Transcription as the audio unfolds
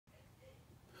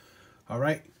All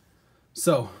right,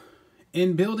 so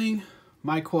in building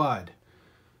my quad,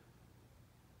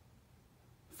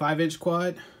 5-inch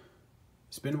quad,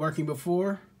 it's been working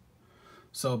before.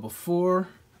 So before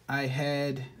I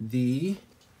had the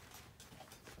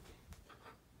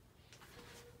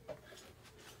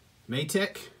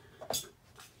Matek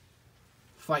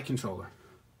flight controller.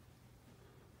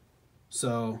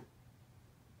 So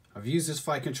I've used this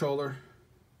flight controller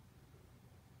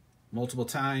multiple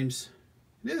times.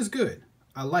 It is good.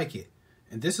 I like it.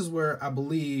 And this is where I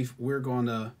believe we're going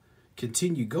to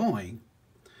continue going.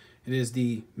 It is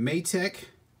the Matek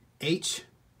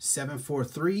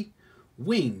H743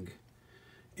 Wing.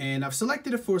 And I've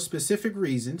selected it for specific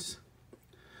reasons.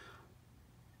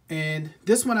 And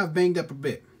this one I've banged up a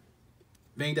bit.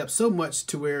 Banged up so much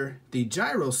to where the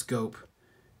gyroscope,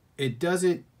 it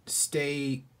doesn't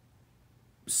stay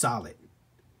solid.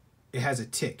 It has a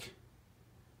tick,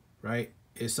 right?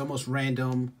 It's almost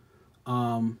random.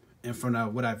 And from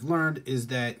what I've learned is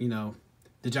that,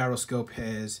 the gyroscope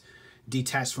has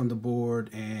detached from the board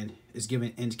and is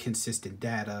giving inconsistent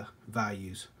data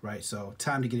values, right? So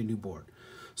time to get a new board.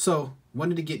 So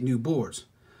wanted to get new boards,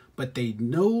 but they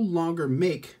no longer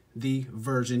make the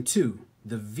version 2,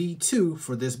 the V2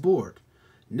 for this board.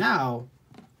 Now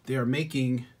they are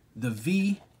making the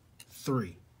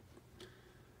V3.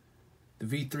 The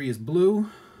V3 is blue.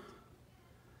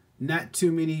 Not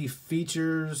too many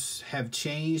features have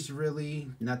changed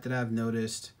really, not that I've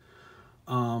noticed.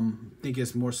 I think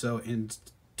it's more so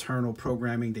internal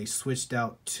programming. They switched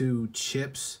out 2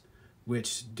 chips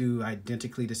which do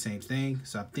identically the same thing.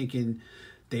 So I'm thinking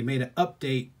they made an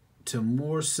update to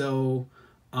more so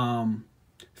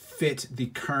fit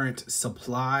the current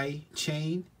supply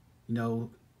chain. The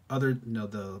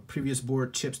previous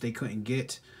board chips they couldn't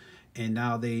get, and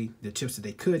now the chips that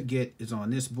they could get is on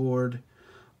this board.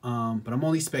 But I'm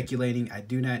only speculating. I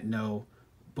do not know.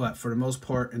 But for the most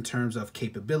part, in terms of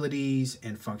capabilities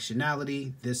and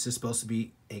functionality, this is supposed to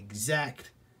be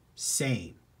exact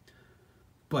same.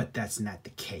 But that's not the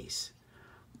case.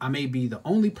 I may be the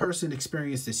only person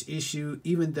experiencing this issue,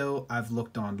 even though I've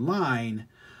looked online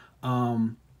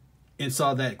and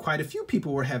saw that quite a few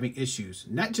people were having issues,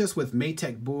 not just with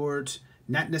Matek boards,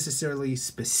 not necessarily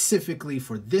specifically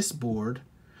for this board,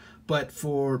 but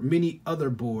for many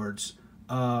other boards.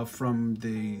 From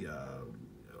the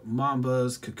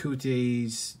Mambas,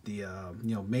 Kakutes, the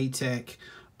Matek,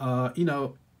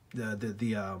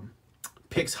 the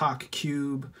Pixhawk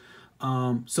Cube.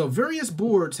 So various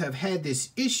boards have had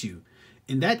this issue,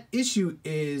 and that issue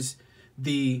is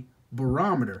the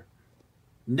barometer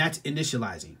not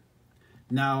initializing.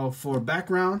 Now, for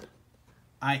background,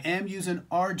 I am using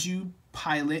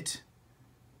Ardupilot.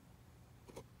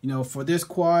 For this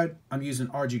quad, I'm using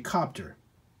copter.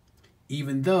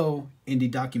 Even though in the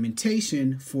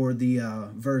documentation for the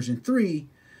version 3,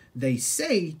 they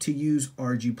say to use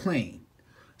Ardupilot.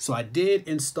 So I did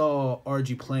install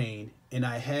Ardupilot, and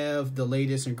I have the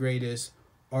latest and greatest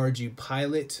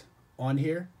Ardupilot on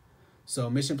here. So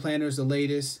Mission Planner is the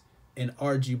latest, and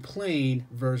Ardupilot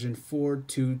version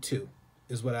 4.2.2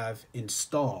 is what I've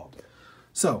installed.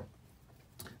 So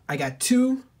I got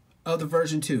 2 of the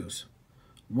version 2s.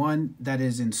 One that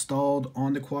is installed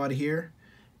on the quad here,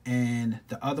 and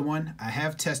the other one, I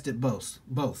have tested both.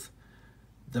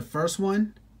 The first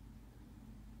one,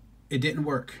 it didn't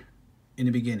work in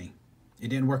the beginning. It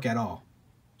didn't work at all.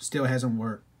 Still hasn't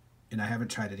worked, and I haven't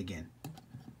tried it again.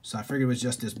 So I figured it was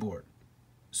just this board.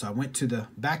 So I went to the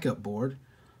backup board,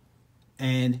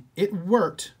 and it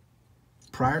worked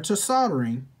prior to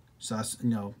soldering. So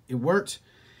it worked.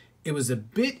 It was a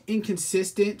bit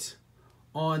inconsistent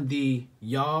on the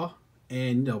yaw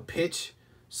and pitch.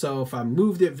 So if I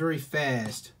moved it very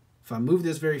fast,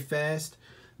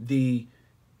 the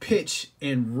pitch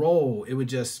and roll, it would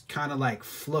just kind of like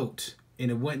float,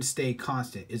 and it wouldn't stay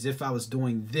constant, as if I was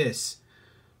doing this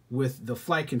with the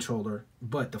flight controller,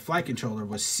 but the flight controller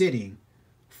was sitting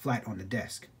flat on the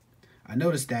desk. I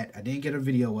noticed that. I didn't get a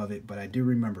video of it, but I do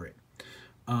remember it.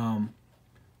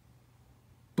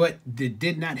 But it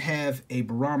did not have a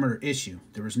barometer issue.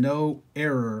 There was no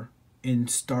error in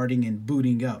starting and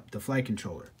booting up the flight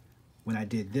controller when I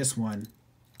did this one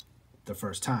the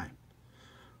first time.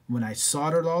 When I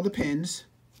soldered all the pins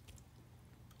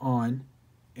on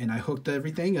and I hooked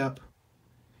everything up,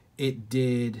 it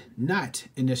did not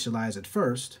initialize at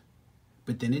first,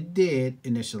 but then it did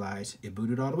initialize. It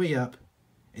booted all the way up,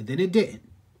 and then it didn't,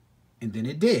 and then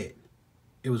it did.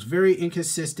 It was very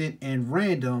inconsistent and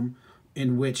random,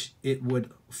 in which it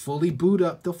would fully boot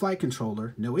up the flight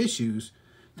controller, no issues.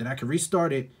 Then I could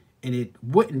restart it and it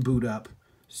wouldn't boot up,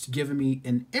 giving me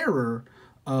an error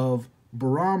of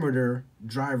barometer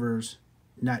drivers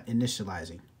not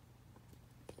initializing.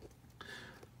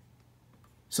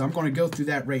 So I'm going to go through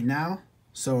that right now.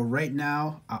 So right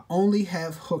now, I only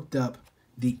have hooked up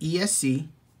the ESC.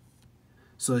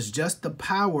 So it's just the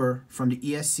power from the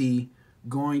ESC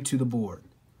going to the board.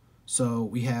 So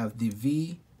we have the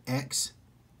VX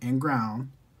and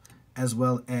ground, as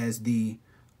well as the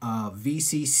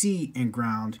VCC and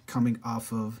ground coming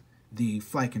off of the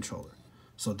flight controller.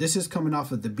 So this is coming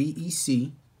off of the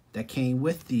BEC that came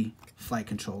with the flight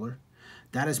controller.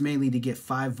 That is mainly to get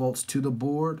 5 volts to the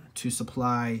board to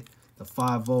supply the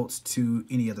 5 volts to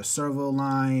any other servo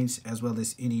lines, as well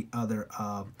as any other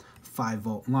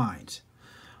 5-volt lines.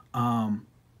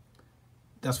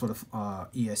 That's for the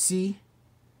ESC.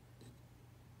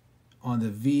 On the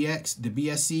VX, the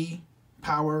BSC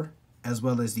power, as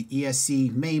well as the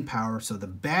ESC main power. So the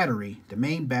battery, the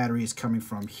main battery is coming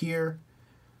from here,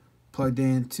 plugged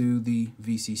into the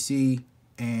VCC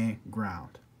and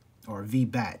ground, or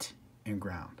VBAT and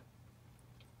ground.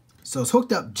 So it's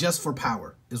hooked up just for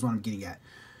power is what I'm getting at.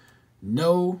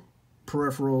 No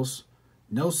peripherals,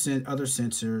 no other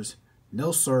sensors,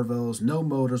 no servos, no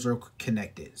motors are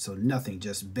connected. So nothing,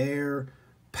 just bare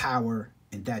power,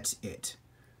 and that's it,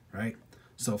 right?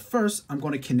 So first I'm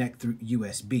going to connect through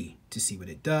USB to see what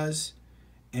it does.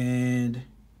 And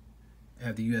I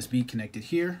have the USB connected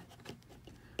here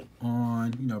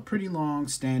on, you know, pretty long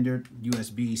standard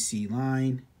USB-C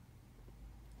line.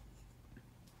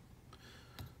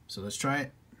 So let's try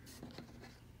it.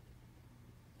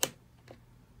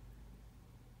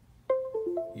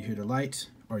 You hear the lights,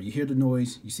 or you hear the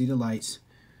noise, you see the lights.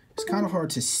 It's kind of hard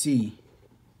to see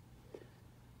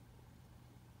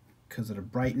because of the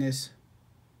brightness,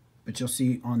 but you'll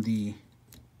see on the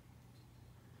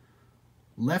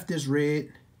left is red,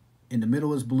 in the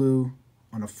middle is blue,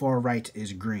 on the far right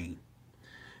is green.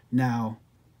 Now,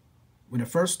 when it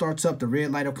first starts up, the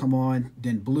red light will come on,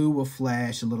 then blue will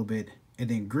flash a little bit, and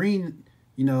then green,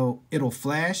 you know, it'll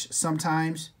flash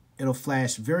sometimes. It'll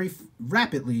flash very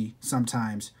rapidly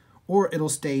sometimes, or it'll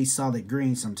stay solid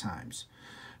green sometimes.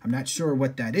 I'm not sure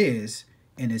what that is,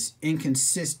 and it's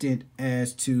inconsistent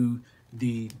as to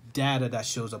the data that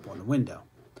shows up on the window.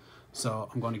 So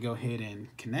I'm going to go ahead and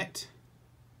connect.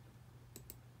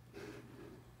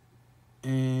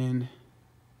 And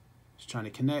it's trying to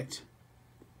connect.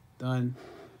 Done.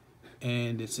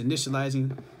 And it's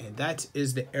initializing, and that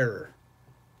is the error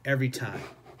every time.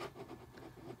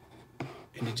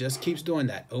 And it just keeps doing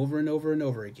that over and over and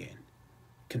over again.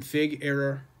 Config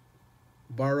error,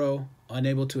 Baro,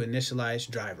 unable to initialize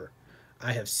driver.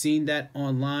 I have seen that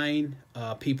online,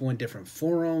 people in different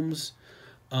forums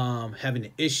having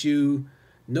an issue.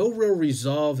 No real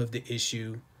resolve of the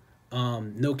issue,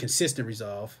 no consistent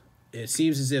resolve. It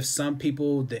seems as if some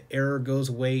people, the error goes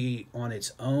away on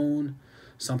its own.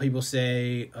 Some people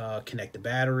say connect the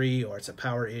battery, or it's a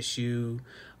power issue.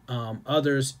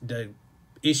 Others, the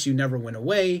issue never went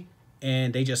away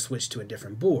and they just switched to a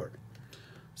different board.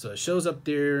 So it shows up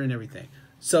there and everything.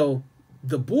 So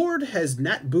the board has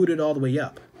not booted all the way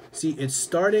up. See, it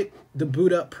started the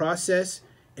boot up process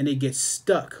and it gets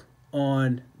stuck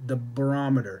on the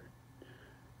barometer,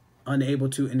 unable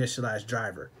to initialize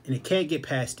driver, and it can't get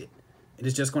past it. And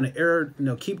it's just going to error, you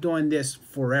know, keep doing this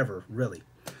forever, really.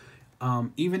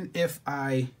 Even if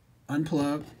I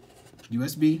unplug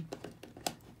USB,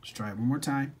 let's try it one more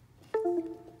time.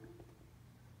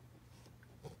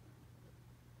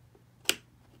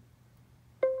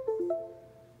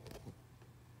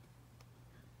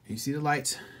 You see the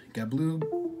lights, got blue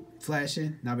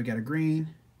flashing, now we got a green,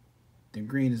 then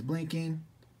green is blinking.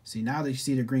 See, now that you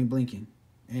see the green blinking,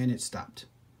 and it stopped.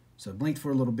 So it blinked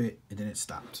for a little bit and then it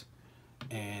stopped.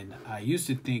 And I used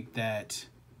to think that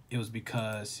it was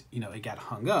because, you know, it got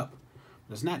hung up,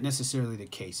 but it's not necessarily the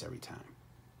case every time.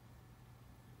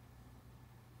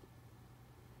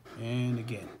 And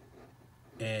again,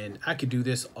 and I could do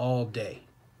this all day,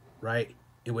 right?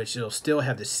 In which it'll still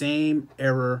have the same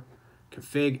error,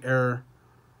 config error,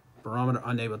 barometer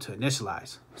unable to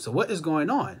initialize. So what is going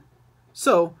on?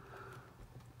 So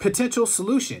potential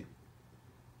solution.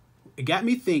 It got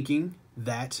me thinking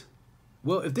that,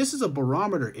 well, if this is a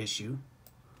barometer issue,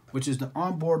 which is the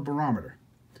onboard barometer.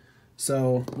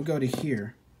 So we'll go to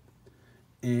here,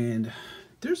 and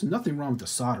there's nothing wrong with the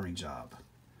soldering job.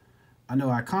 I know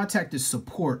I contacted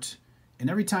support, and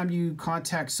every time you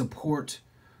contact support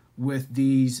with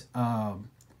these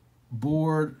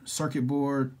circuit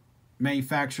board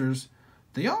manufacturers,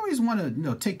 they always want to, you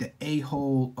know, take the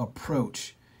a-hole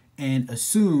approach and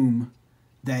assume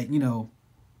that, you know,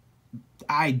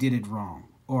 I did it wrong,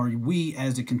 or we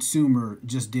as a consumer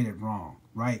just did it wrong,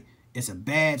 right? It's a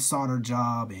bad solder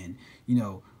job, and you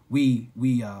know, we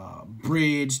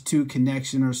bridge to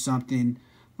connection or something.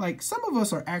 Like, some of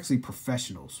us are actually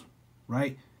professionals,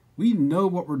 right? We know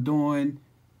what we're doing.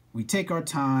 We take our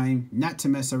time not to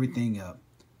mess everything up.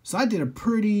 So I did a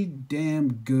pretty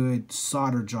damn good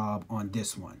solder job on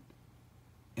this one.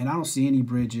 And I don't see any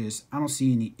bridges. I don't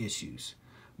see any issues.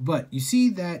 But you see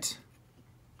that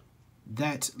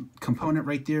component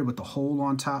right there with the hole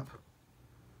on top?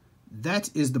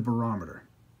 That is the barometer.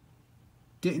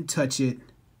 Didn't touch it.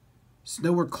 It's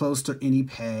nowhere close to any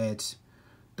pads.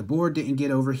 The board didn't get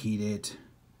overheated.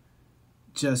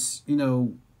 Just, you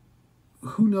know,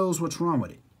 who knows what's wrong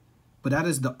with it. But that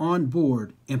is the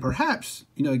onboard. And perhaps,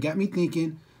 you know, it got me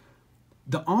thinking,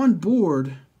 the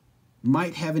onboard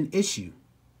might have an issue.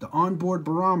 The onboard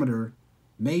barometer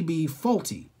may be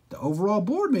faulty. The overall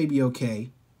board may be okay,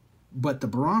 but the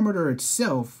barometer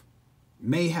itself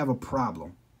may have a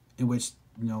problem, in which,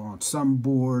 you know, on some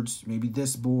boards, maybe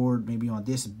this board, maybe on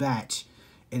this batch,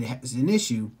 it has an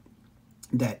issue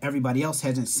that everybody else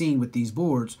hasn't seen with these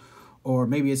boards, or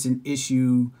maybe it's an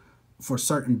issue for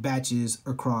certain batches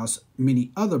across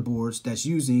many other boards that's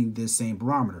using this same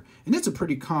barometer. And it's a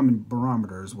pretty common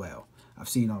barometer as well. I've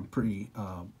seen on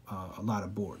a lot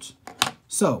of boards.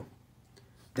 So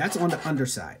that's on the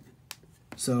underside.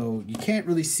 So you can't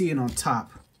really see it on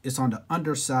top. It's on the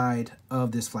underside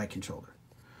of this flight controller.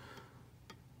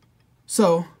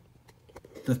 So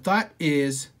the thought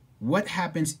is, what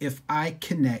happens if I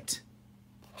connect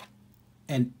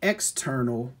an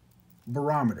external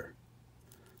barometer?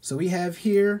 So we have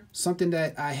here something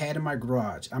that I had in my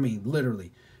garage. I mean,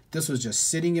 literally, this was just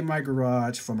sitting in my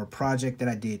garage from a project that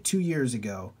I did 2 years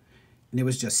ago. And it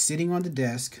was just sitting on the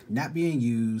desk, not being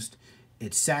used.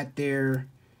 It sat there,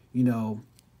 you know,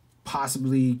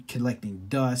 possibly collecting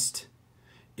dust.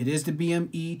 It is the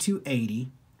BME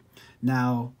 280.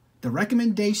 Now, the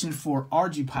recommendation for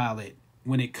Ardupilot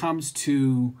when it comes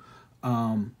to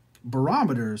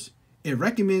barometers, it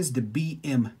recommends the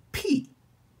BMP.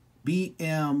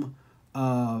 BMP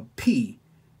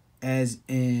as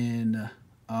in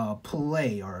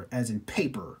play, or as in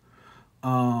paper.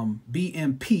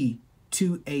 BMP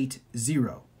 280.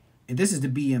 And this is the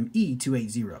BME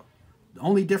 280. The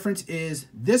only difference is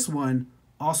this one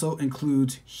also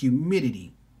includes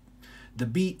humidity. The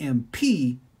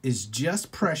BMP is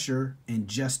just pressure and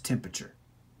just temperature,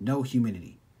 no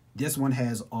humidity. This one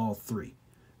has all three.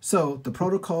 So the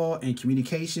protocol and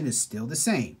communication is still the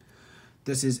same.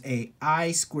 This is a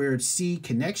I2C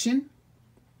connection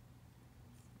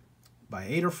by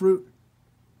Adafruit.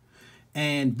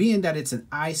 And being that it's an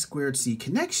I2C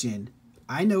connection,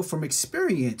 I know from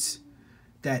experience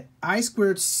that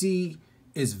I2C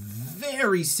is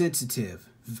very sensitive.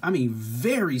 I mean,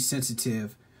 very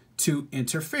sensitive to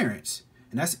interference.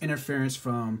 And that's interference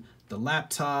from the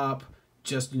laptop,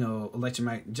 just, you know,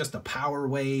 electromagnetic, just the power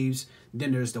waves.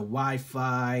 Then there's the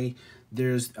Wi-Fi.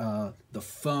 There's the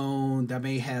phone that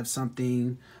may have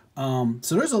something.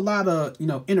 So there's a lot of, you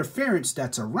know, interference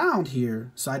that's around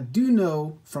here. So I do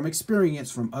know from experience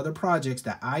from other projects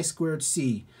that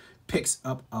I2C picks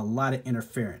up a lot of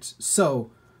interference.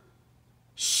 So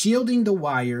shielding the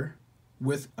wire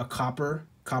with a copper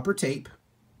tape,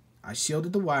 I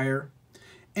shielded the wire,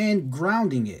 and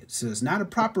grounding it. So it's not a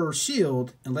proper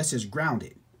shield unless it's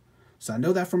grounded. So I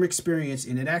know that from experience,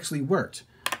 and it actually worked.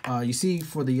 You see,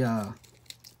 for the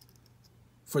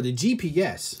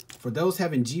GPS, for those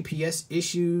having GPS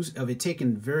issues of it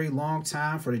taking very long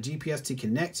time for the GPS to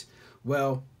connect,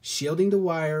 well, shielding the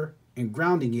wire and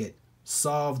grounding it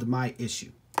solved my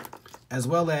issue. As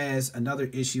well as another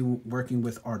issue working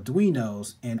with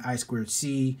Arduinos and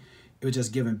I2C, it was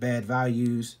just giving bad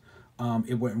values.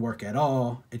 It wouldn't work at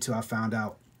all until I found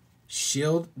out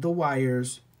shield the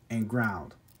wires and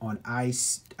ground on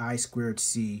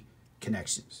I2C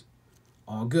connections.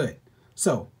 All good.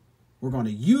 So we're going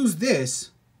to use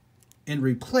this and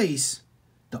replace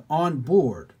the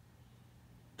onboard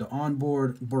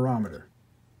barometer.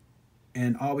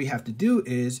 And all we have to do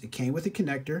is, it came with a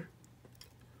connector.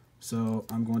 So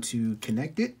I'm going to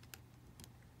connect it.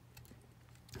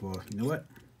 Well, you know what?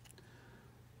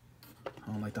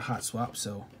 I don't like the hot swap,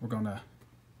 so we're going to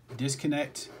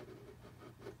disconnect.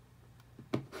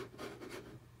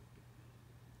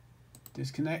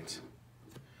 Disconnect.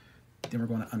 Then we're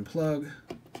going to unplug.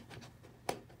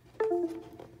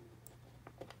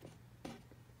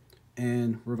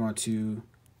 And we're going to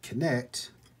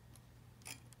connect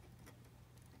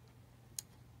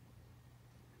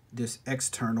this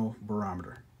external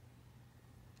barometer.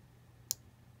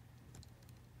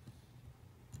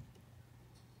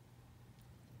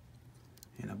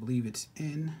 And I believe it's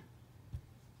in.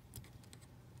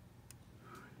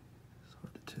 It's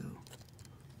hard to tell.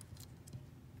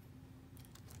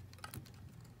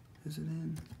 Is it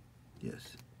in?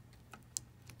 Yes.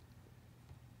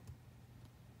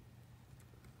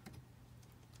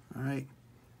 All right.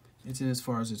 It's in as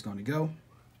far as it's going to go.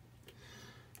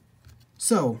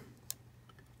 So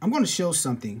I'm going to show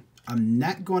something. I'm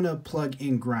not going to plug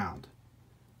in ground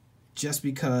just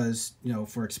because, you know,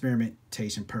 for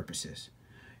experimentation purposes.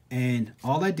 And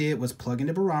all I did was plug in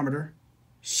the barometer,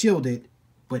 shield it,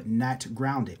 but not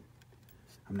ground it.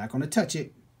 I'm not going to touch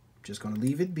it. Just going to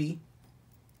leave it be.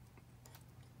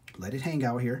 Let it hang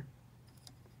out here.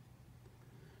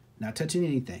 Not touching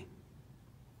anything.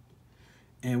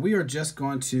 And we are just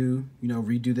going to, you know,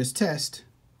 redo this test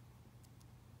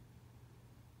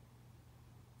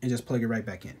and just plug it right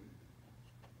back in.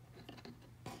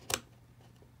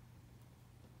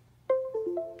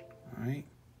 All right.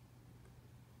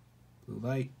 Blue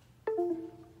light,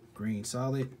 green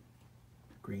solid,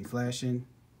 green flashing,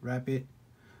 rapid.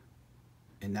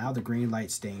 And now the green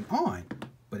light's staying on,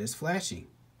 but it's flashing.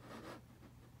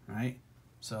 All right.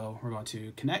 So we're going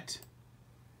to connect.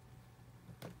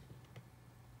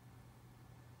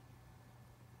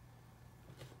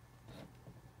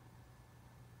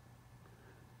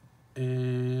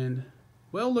 And,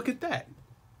 well, look at that.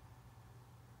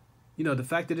 You know, the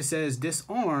fact that it says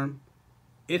disarm,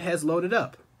 it has loaded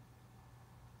up.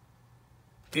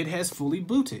 It has fully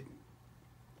booted.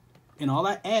 And all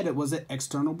I added was an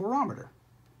external barometer.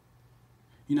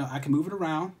 You know, I can move it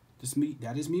around.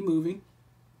 That is me moving.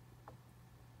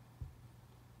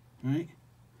 All right.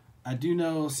 I do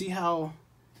know, see how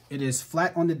it is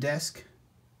flat on the desk?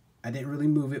 I didn't really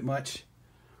move it much,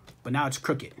 but now it's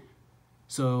crooked.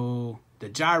 So the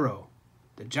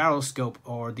gyroscope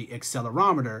or the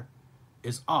accelerometer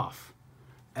is off,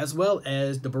 as well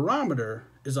as the barometer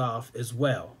is off as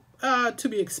well. To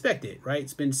be expected, right?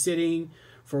 It's been sitting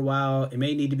for a while. It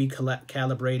may need to be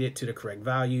calibrated to the correct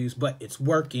values, but it's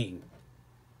working.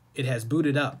 It has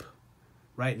booted up,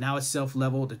 right? Now it's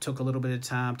self-leveled. It took a little bit of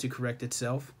time to correct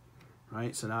itself,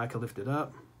 right? So now I can lift it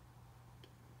up,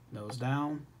 nose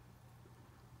down,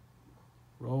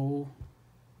 roll.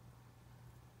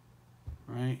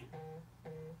 Right,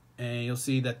 and you'll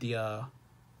see that the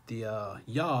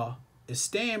yaw is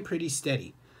staying pretty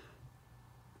steady.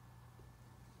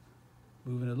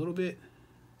 Moving a little bit,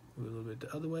 move a little bit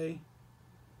the other way.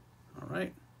 All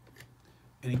right,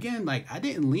 and again, like I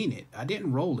didn't lean it, I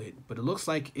didn't roll it, but it looks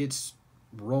like it's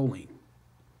rolling.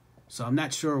 So I'm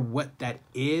not sure what that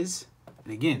is.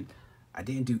 And again, I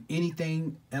didn't do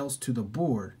anything else to the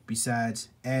board besides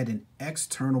add an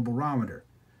external barometer.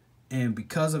 And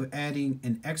because of adding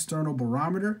an external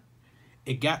barometer,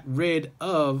 it got rid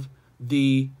of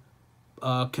the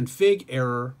config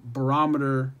error,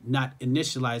 barometer not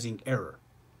initializing error.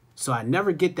 So I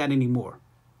never get that anymore.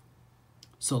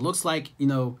 So it looks like, you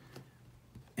know,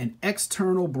 an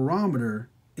external barometer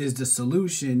is the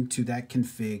solution to that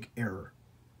config error.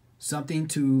 Something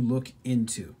to look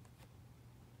into.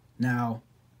 Now,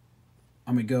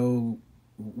 I'm going to go,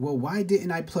 well, why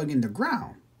didn't I plug in the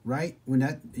ground? Right? When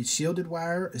that shielded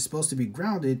wire is supposed to be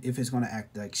grounded if it's going to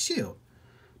act like shield.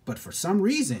 But for some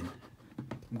reason,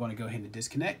 I'm going to go ahead and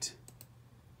disconnect.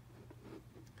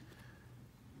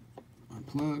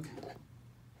 Unplug.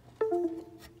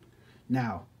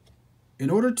 Now, in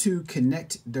order to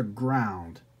connect the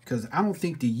ground, because I don't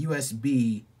think the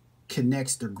USB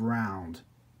connects the ground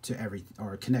to everything,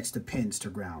 or connects the pins to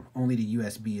ground. Only the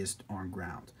USB is on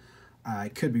ground. I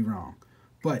could be wrong,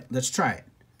 but let's try it.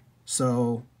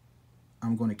 So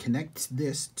I'm going to connect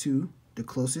this to the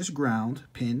closest ground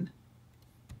pin,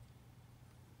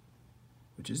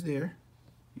 which is there.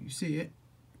 You see it,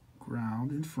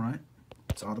 ground in front.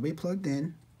 It's all the way plugged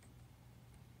in.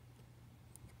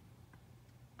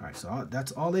 All right, so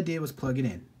that's all I did was plug it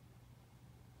in.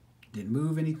 Didn't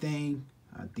move anything.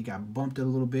 I think I bumped it a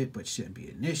little bit, but shouldn't be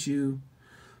an issue.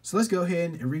 So let's go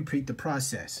ahead and repeat the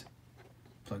process.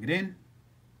 Plug it in.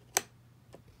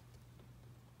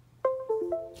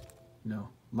 No,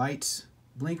 lights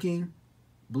blinking,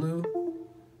 blue,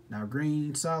 now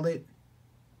green solid,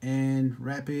 and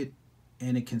rapid,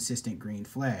 and a consistent green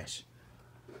flash.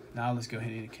 Now let's go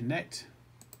ahead and connect.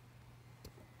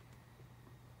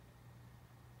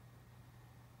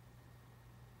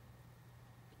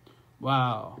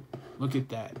 Wow, look at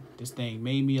that. This thing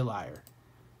made me a liar.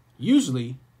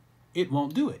 Usually, it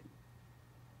won't do it.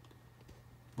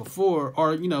 Before,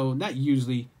 or you know, not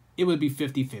usually, it would be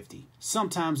 50-50.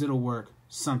 Sometimes it'll work,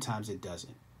 sometimes it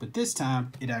doesn't. But this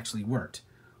time, it actually worked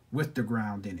with the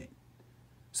ground in it.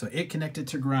 So it connected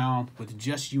to ground with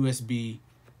just USB.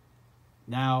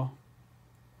 Now,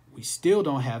 we still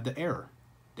don't have the error.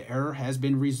 The error has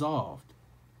been resolved,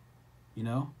 you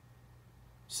know?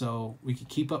 So we can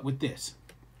keep up with this.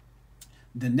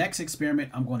 the next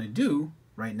experiment I'm going to do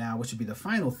right now, which would be the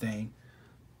final thing,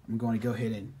 I'm going to go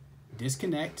ahead and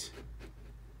disconnect.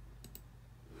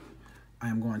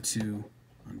 I'm going to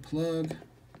unplug.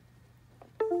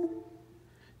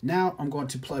 Now I'm going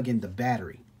to plug in the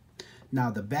battery.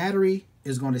 Now the battery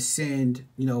is going to send,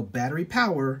 battery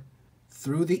power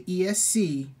through the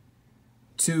ESC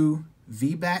to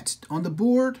VBAT on the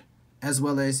board as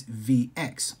well as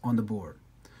VX on the board.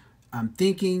 I'm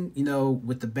thinking,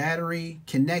 with the battery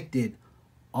connected,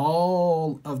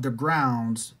 all of the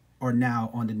grounds are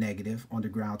now on the negative, on the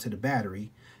ground to the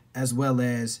battery, as well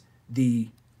as the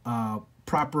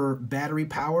proper battery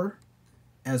power,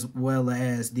 as well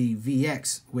as the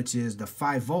VX, which is the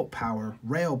 5-volt power,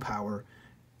 rail power.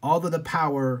 All of the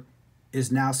power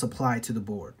is now supplied to the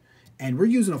board. And we're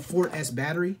using a 4S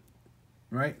battery,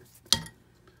 right?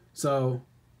 So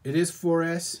it is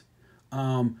 4S.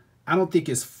 I don't think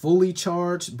it's fully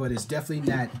charged, but it's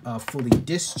definitely not fully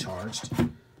discharged.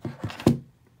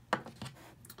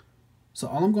 So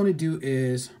all I'm going to do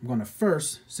is I'm going to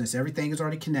first, since everything is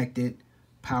already connected,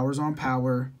 power's on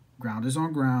power, ground is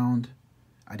on ground.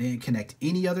 I didn't connect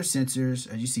any other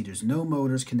sensors. As you see, there's no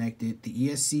motors connected. The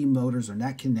ESC motors are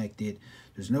not connected.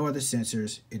 There's no other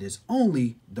sensors. It is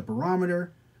only the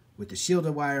barometer with the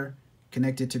shielded wire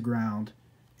connected to ground.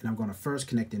 And I'm going to first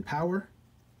connect in power.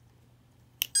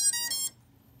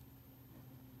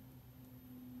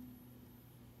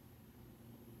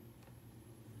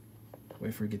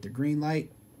 Wait for it to get the green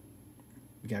light.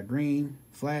 We got green,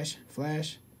 flash,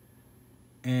 flash.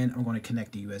 And I'm going to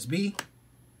connect the USB.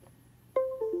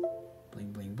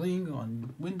 Bling, bling, bling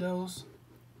on Windows.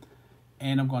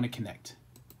 And I'm going to connect.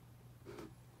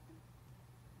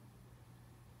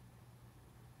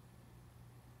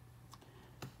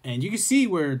 And you can see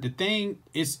where the thing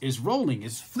is rolling,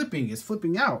 is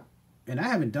flipping out. And I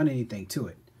haven't done anything to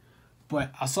it.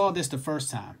 But I saw this the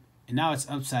first time. And now it's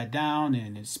upside down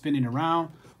and it's spinning around.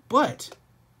 But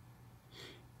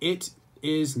it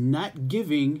is not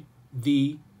giving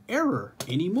the error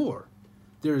anymore.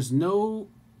 There's no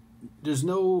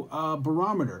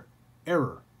barometer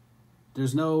error.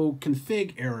 There's no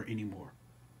config error anymore,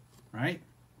 right?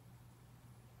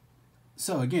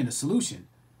 So again, the solution,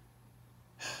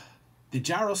 the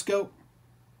gyroscope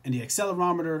and the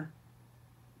accelerometer,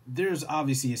 there's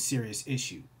obviously a serious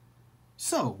issue.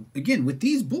 So again, with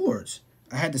these boards,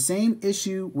 I had the same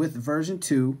issue with version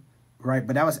 2, right?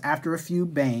 But that was after a few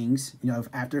bangs,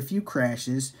 after a few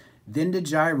crashes, then the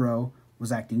gyro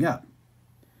was acting up.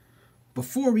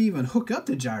 Before we even hook up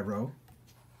the gyro,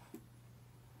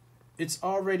 it's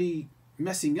already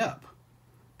messing up.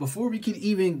 Before we can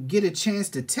even get a chance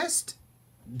to test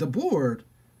the board,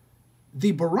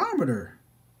 the barometer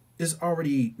is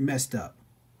already messed up.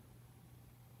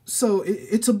 So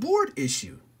it's a board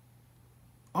issue.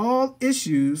 All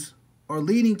issues are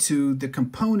leading to the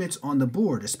components on the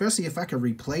board, especially if I can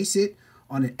replace it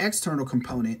on an external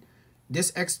component.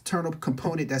 This external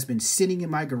component that's been sitting in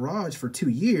my garage for 2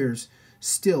 years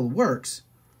still works.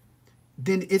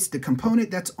 Then it's the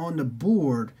component that's on the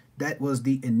board that was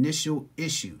the initial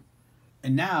issue.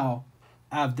 And now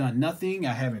I've done nothing.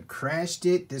 I haven't crashed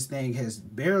it. This thing has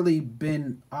barely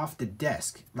been off the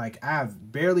desk. Like,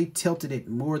 I've barely tilted it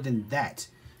more than that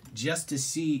just to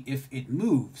see if it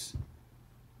moves,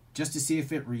 just to see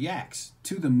if it reacts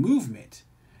to the movement.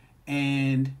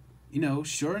 And,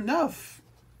 sure enough,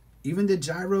 even the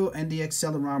gyro and the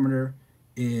accelerometer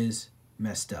is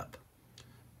messed up.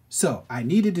 So I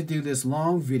needed to do this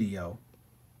long video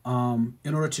in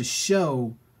order to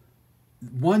show,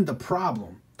 one, the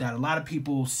problem that a lot of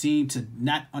people seem to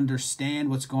not understand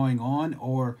what's going on,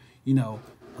 or,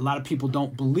 a lot of people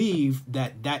don't believe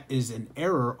that that is an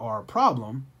error or a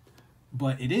problem,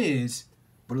 but it is.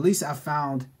 But at least I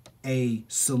found a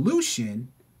solution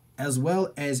as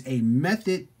well as a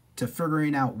method to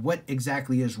figuring out what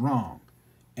exactly is wrong.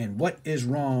 And what is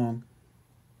wrong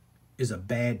is a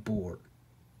bad board.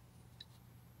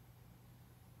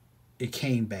 It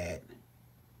came bad.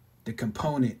 The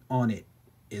component on it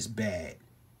is bad.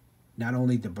 Not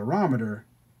only the barometer,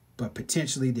 but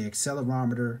potentially the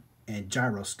accelerometer and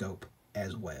gyroscope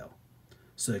as well.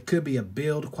 So it could be a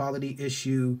build quality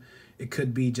issue. It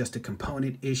could be just a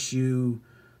component issue.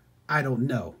 I don't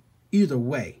know. Either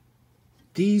way,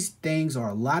 these things are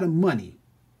a lot of money.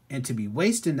 And to be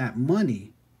wasting that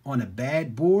money on a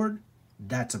bad board,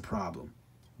 that's a problem.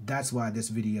 That's why this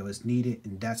video is needed,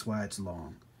 and that's why it's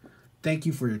long. Thank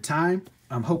you for your time.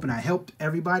 I'm hoping I helped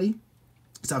everybody.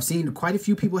 So I've seen quite a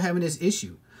few people having this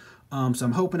issue. So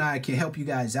I'm hoping I can help you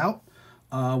guys out.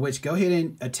 Which, go ahead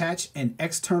and attach an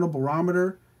external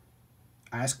barometer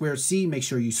I2C, make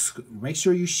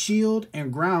sure you shield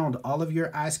and ground all of your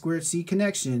I2C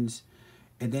connections,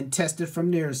 and then test it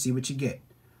from there and see what you get.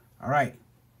 All right.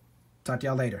 Talk to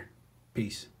y'all later.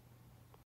 Peace.